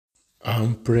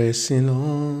I'm pressing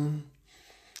on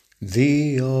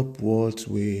the upward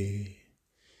way,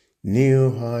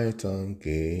 new height and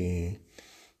gain,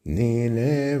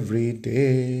 every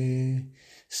day,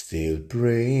 still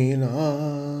praying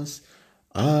as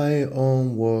I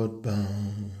onward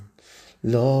bound.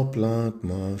 Lord, plant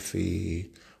my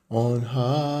feet on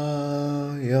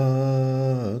higher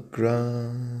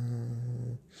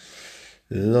ground.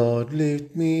 Lord,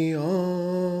 lift me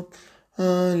up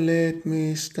and let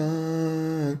me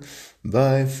stand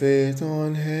by faith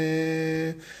on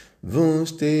heaven's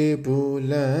stable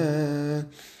land,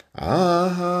 a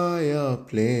higher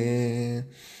plane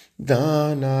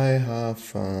than I have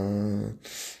found.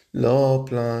 Lord,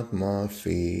 plant my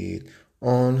feet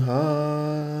on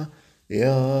higher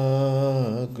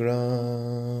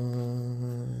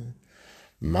ground.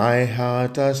 My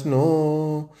heart has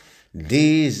no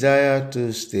desire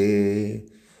to stay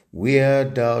where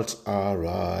doubts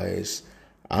arise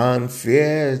and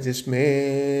fears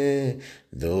dismay,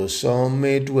 though some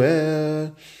may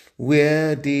dwell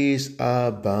where these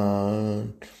are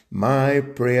bound. My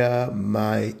prayer,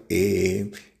 my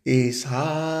aim is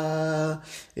higher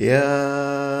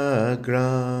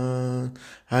ground,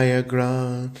 higher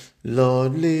ground.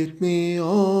 Lord, lift me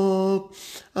up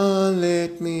and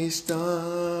let me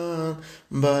stand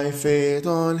by faith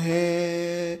on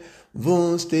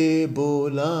heaven's stable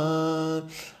land,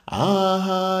 a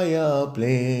higher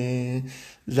plane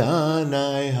than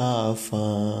I have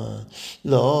found.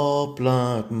 Lord,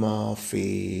 plant my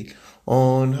feet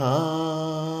on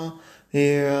higher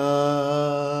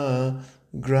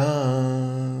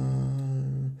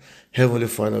ground. Heavenly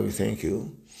Father, we thank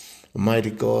you.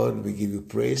 Almighty God, we give you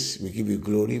praise, we give you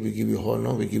glory, we give you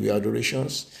honor, we give you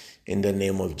adorations in the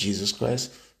name of Jesus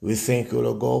Christ. We thank you,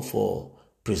 Lord God, for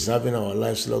preserving our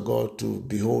lives, Lord God, to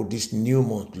behold this new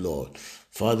month, Lord.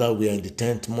 Father, we are in the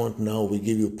 10th month now. We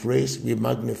give you praise. We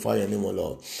magnify your name, O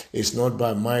Lord. It's not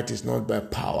by might, it's not by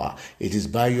power. It is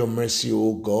by your mercy,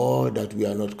 O God, that we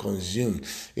are not consumed.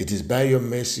 It is by your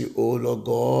mercy, O Lord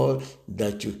God,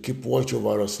 that you keep watch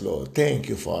over us, Lord. Thank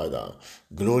you, Father.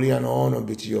 Glory and honor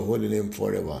be to your holy name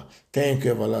forever. Thank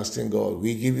you, everlasting God.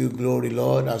 We give you glory,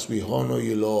 Lord, as we honor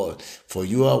you, Lord. For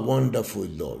you are wonderful,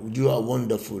 Lord. You are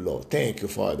wonderful, Lord. Thank you,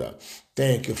 Father.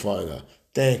 Thank you, Father.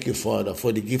 Thank you, Father,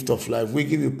 for the gift of life. We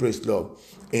give you praise, Lord,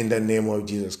 in the name of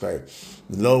Jesus Christ.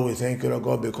 Lord, we thank you, Lord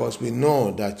God, because we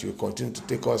know that you continue to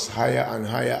take us higher and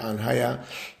higher and higher,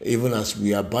 even as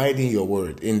we abide in your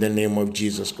word, in the name of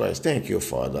Jesus Christ. Thank you,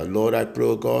 Father. Lord, I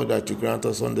pray, God, that you grant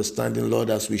us understanding, Lord,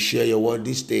 as we share your word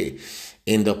this day,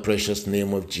 in the precious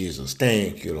name of Jesus.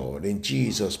 Thank you, Lord. In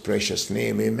Jesus' precious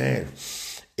name, amen.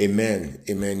 Amen.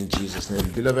 Amen. In Jesus' name.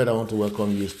 Beloved, I want to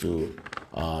welcome you to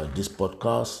this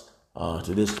podcast.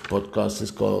 Today's podcast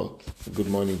is called Good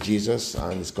Morning Jesus,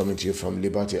 and it's coming to you from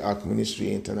Liberty Ark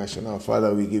Ministry International.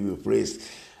 Father, we give you praise.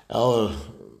 Oh,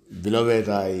 beloved,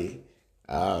 I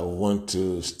want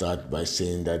to start by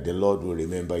saying that the Lord will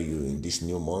remember you in this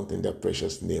new month in the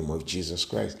precious name of Jesus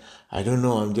Christ. I don't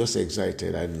know, I'm just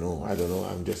excited. I don't know,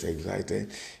 I'm just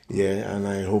excited. Yeah, and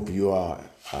I hope you are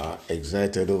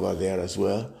excited over there as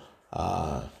well.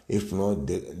 If not,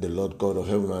 the Lord God of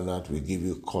heaven and earth will give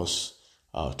you cause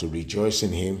to rejoice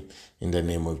in him in the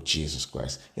name of Jesus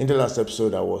Christ. In the last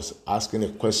episode, I was asking a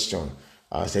question.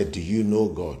 I said, do you know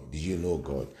God? Do you know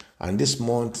God? And this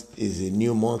month is a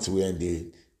new month. We're in the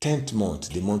 10th month,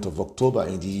 the month of October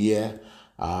in the year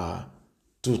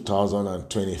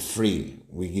 2023.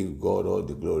 We give God all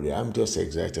the glory. I'm just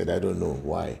excited. I don't know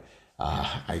why.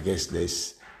 I guess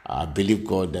I believe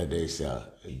God that there's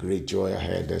a great joy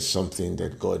ahead. There's something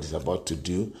that God is about to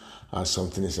do.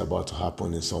 Something is about to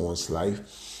happen in someone's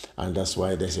life. And that's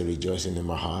why there's a rejoicing in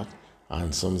my heart.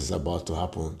 And something is about to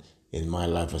happen in my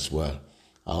life as well.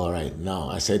 All right. Now,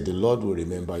 I said the Lord will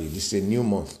remember you. This is a new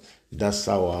month. That's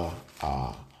our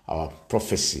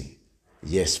prophecy.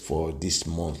 Yes, for this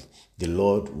month. The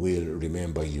Lord will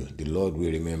remember you. The Lord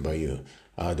will remember you.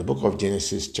 The book of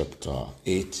Genesis chapter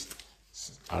 8,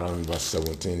 around verse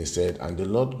 17, it said, and the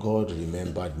Lord God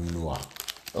remembered Noah.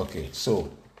 Okay,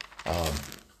 so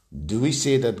do we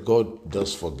say that God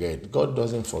does forget? God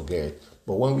doesn't forget.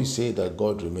 But when we say that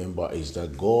God remember, is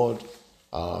that God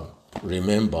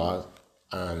remember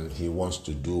and he wants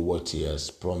to do what he has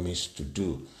promised to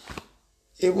do.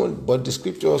 But the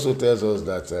scripture also tells us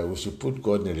that we should put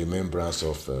God in remembrance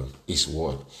of his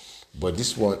word. But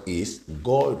this one is,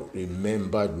 God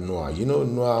remembered Noah. You know,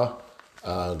 Noah,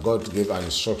 God gave an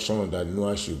instruction that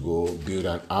Noah should go build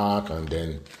an ark and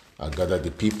then gather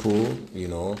the people,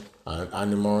 and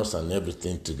animals and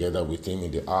everything together with him in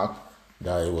the ark.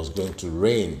 that it was going to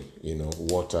rain,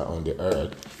 water on the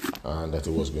earth, and that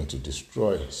it was going to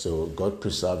destroy. So God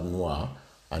preserved Noah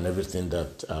and everything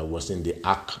that was in the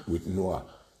ark with Noah.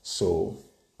 So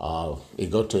it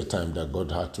got to a time that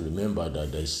God had to remember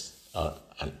that there's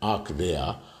an ark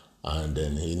there, and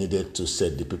then he needed to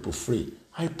set the people free.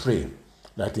 I pray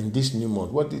that in this new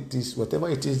month, whatever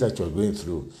it is that you're going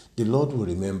through, the Lord will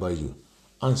remember you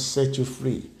and set you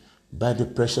free by the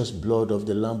precious blood of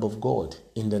the Lamb of God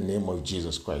in the name of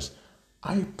Jesus Christ.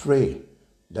 I pray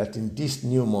that in this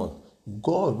new month,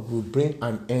 God will bring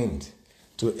an end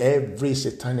to every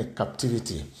satanic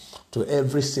captivity, to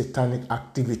every satanic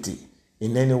activity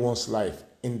in anyone's life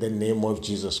in the name of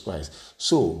Jesus Christ.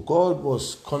 So God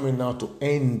was coming now to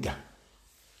end,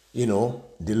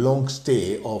 the long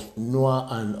stay of Noah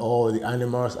and all the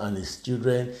animals and his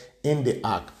children in the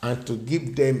ark, and to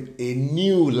give them a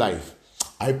new life.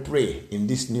 I pray in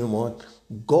this new month,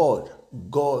 God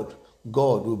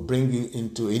will bring you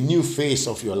into a new phase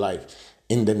of your life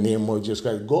in the name of Jesus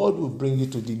Christ. God will bring you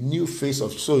to the new phase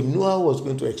of. So Noah was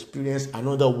going to experience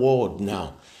another world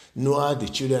now. Noah, the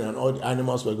children, and all the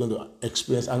animals were going to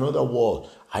experience another world.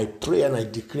 I pray and I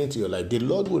declare into your life, the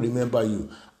Lord will remember you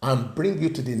and bring you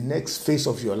to the next phase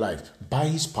of your life by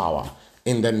his power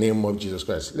in the name of Jesus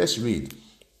Christ. Let's read.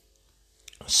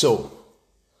 So,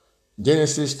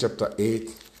 Genesis chapter 8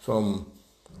 from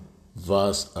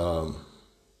verse,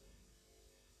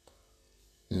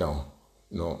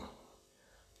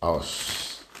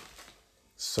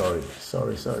 Sorry.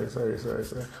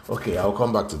 Okay, I'll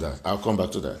come back to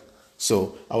that.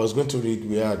 So I was going to read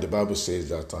where the Bible says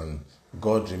that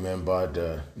God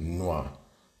remembered Noah.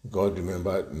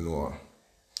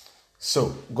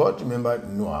 So God remembered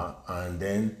Noah, and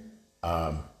then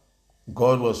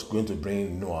God was going to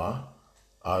bring Noah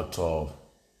out of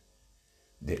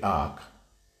the ark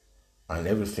and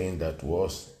everything that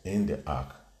was in the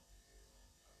ark.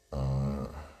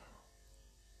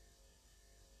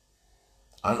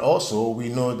 And also we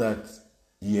know that,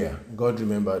 God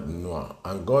remembered Noah.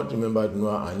 And God remembered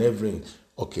Noah and everything.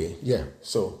 Okay,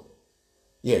 so,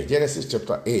 Genesis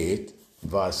chapter 8,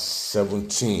 verse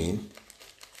 17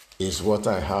 is what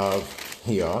I have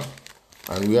here.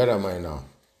 And where am I now?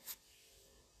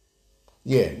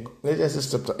 Genesis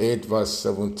chapter 8, verse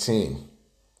 17.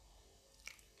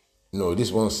 No,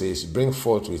 this one says, bring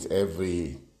forth with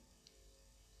every...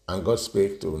 And God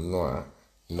spake to Noah.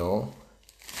 No.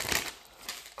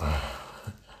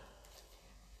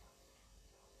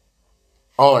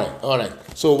 All right.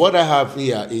 So what I have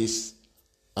here is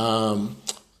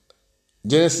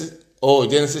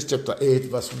Genesis chapter 8,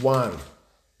 verse 1.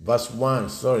 Verse 1,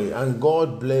 sorry. And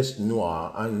God blessed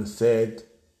Noah and said...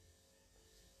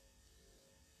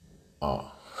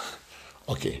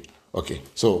 Okay.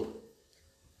 So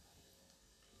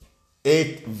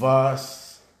 8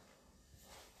 verse...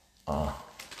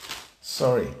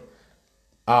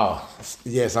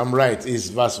 yes, I'm right. It's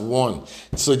verse 1.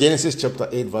 So Genesis chapter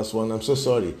 8, verse 1. I'm so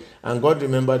sorry. And God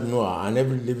remembered Noah and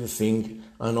every living thing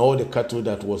and all the cattle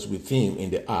that was with him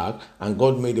in the ark. And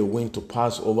God made a wind to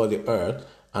pass over the earth,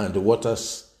 and the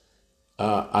waters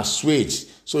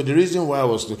assuaged. So the reason why I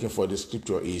was looking for the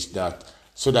scripture is that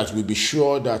so that we be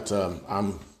sure that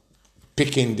I'm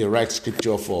picking the right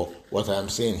scripture for what I'm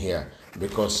saying here,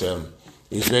 because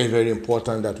it's very, very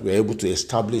important that we're able to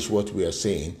establish what we are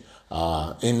saying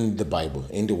in the Bible,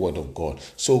 in the Word of God.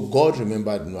 So God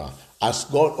remembered Noah, as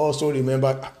God also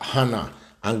remembered Hannah,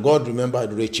 and God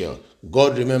remembered Rachel.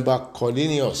 God remembered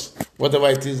Cornelius. Whatever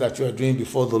it is that you are doing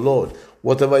before the Lord,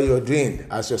 whatever you are doing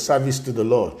as your service to the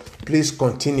Lord, please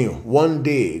continue. One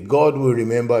day, God will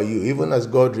remember you, even as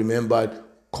God remembered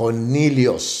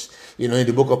Cornelius. In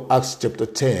the book of Acts chapter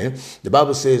 10, the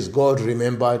Bible says God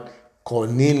remembered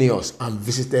Cornelius and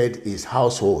visited his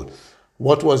household.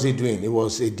 What was he doing? He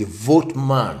was a devout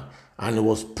man, and he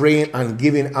was praying and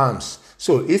giving alms.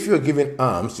 So if you're giving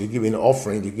alms, you're giving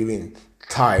offering, you're giving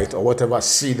tithe or whatever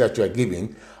seed that you're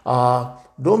giving,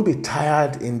 don't be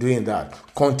tired in doing that.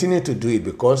 Continue to do it,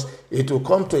 because it will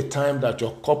come to a time that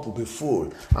your cup will be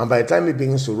full. And by the time it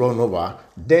begins to run over,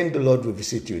 then the Lord will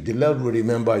visit you. The Lord will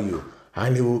remember you.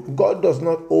 And God does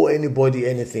not owe anybody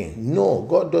anything. No,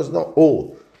 God does not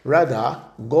owe. Rather,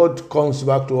 God comes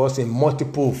back to us in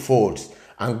multiple folds.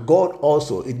 And God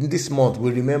also, in this month,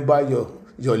 will remember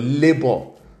your labor,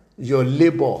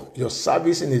 your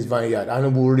service in his vineyard,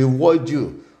 and will reward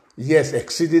you, yes,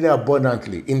 exceedingly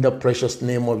abundantly, in the precious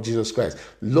name of Jesus Christ.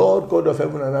 Lord God of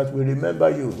heaven and earth will remember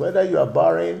you, whether you are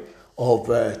barren of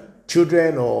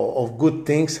children or of good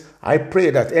things. I pray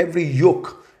that every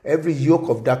yoke every yoke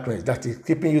of darkness that is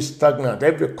keeping you stagnant,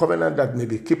 every covenant that may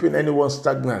be keeping anyone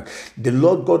stagnant, the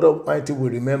Lord God Almighty will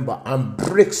remember and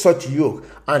break such yoke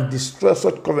and destroy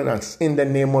such covenants in the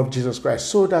name of Jesus Christ,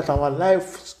 so that our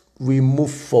lives will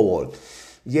move forward.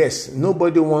 Yes,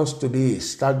 nobody wants to be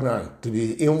stagnant, to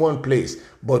be in one place,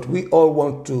 but we all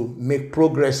want to make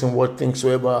progress in what things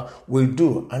soever we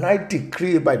do. And I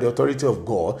decree by the authority of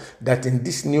God that in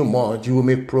this new month, you will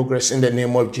make progress in the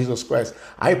name of Jesus Christ.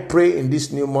 I pray in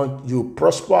this new month, you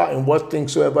prosper in what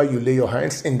things soever you lay your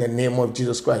hands in the name of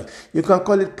Jesus Christ. You can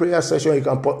call it prayer session, you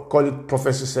can call it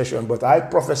prophecy session, but I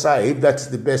prophesy, if that's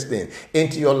the best thing,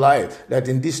 into your life, that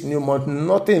in this new month,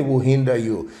 nothing will hinder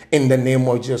you in the name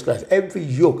of Jesus Christ.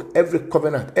 Every yoke, every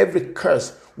covenant, every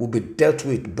curse will be dealt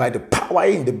with by the power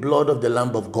in the blood of the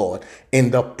Lamb of God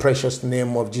in the precious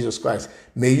name of Jesus Christ.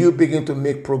 May you begin to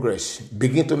make progress.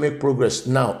 Begin to make progress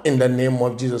now in the name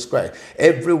of Jesus Christ.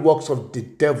 Every works of the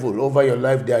devil over your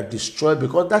life, they are destroyed,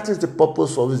 because that is the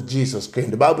purpose for which Jesus came.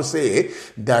 The Bible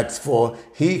says that for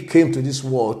he came to this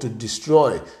world to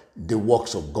destroy the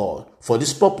works of God. For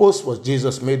this purpose was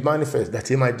Jesus made manifest, that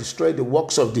he might destroy the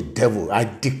works of the devil. I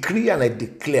decree and I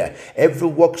declare every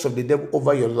works of the devil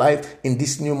over your life in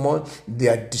this new month, they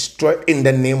are destroyed in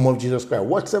the name of Jesus Christ.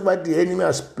 Whatever the enemy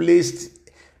has placed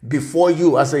before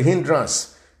you as a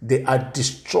hindrance, they are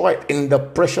destroyed in the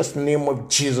precious name of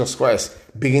Jesus Christ.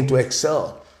 Begin to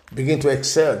excel. Begin to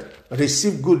excel.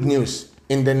 Receive good news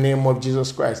in the name of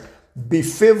Jesus Christ. Be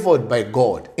favored by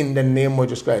God in the name of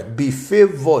Jesus Christ. Be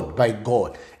favored by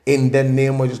God in the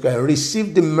name of Jesus Christ.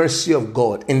 Receive the mercy of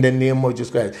God in the name of Jesus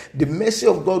Christ. The mercy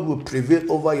of God will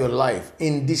prevail over your life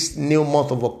in this new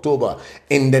month of October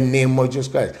in the name of Jesus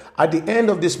Christ. At the end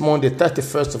of this month, the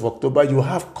 31st of October, you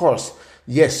have cause,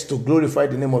 yes, to glorify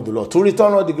the name of the Lord, to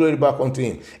return all the glory back unto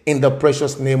him in the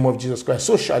precious name of Jesus Christ.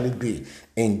 So shall it be.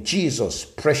 In Jesus'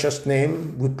 precious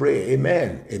name we pray.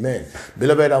 Amen. Amen.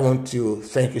 Beloved, I want to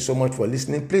thank you so much for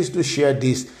listening. Please do share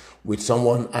this with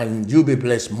someone and you'll be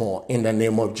blessed more in the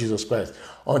name of Jesus Christ.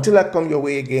 Until I come your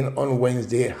way again on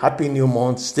Wednesday, happy new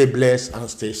month. Stay blessed and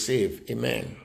stay safe. Amen.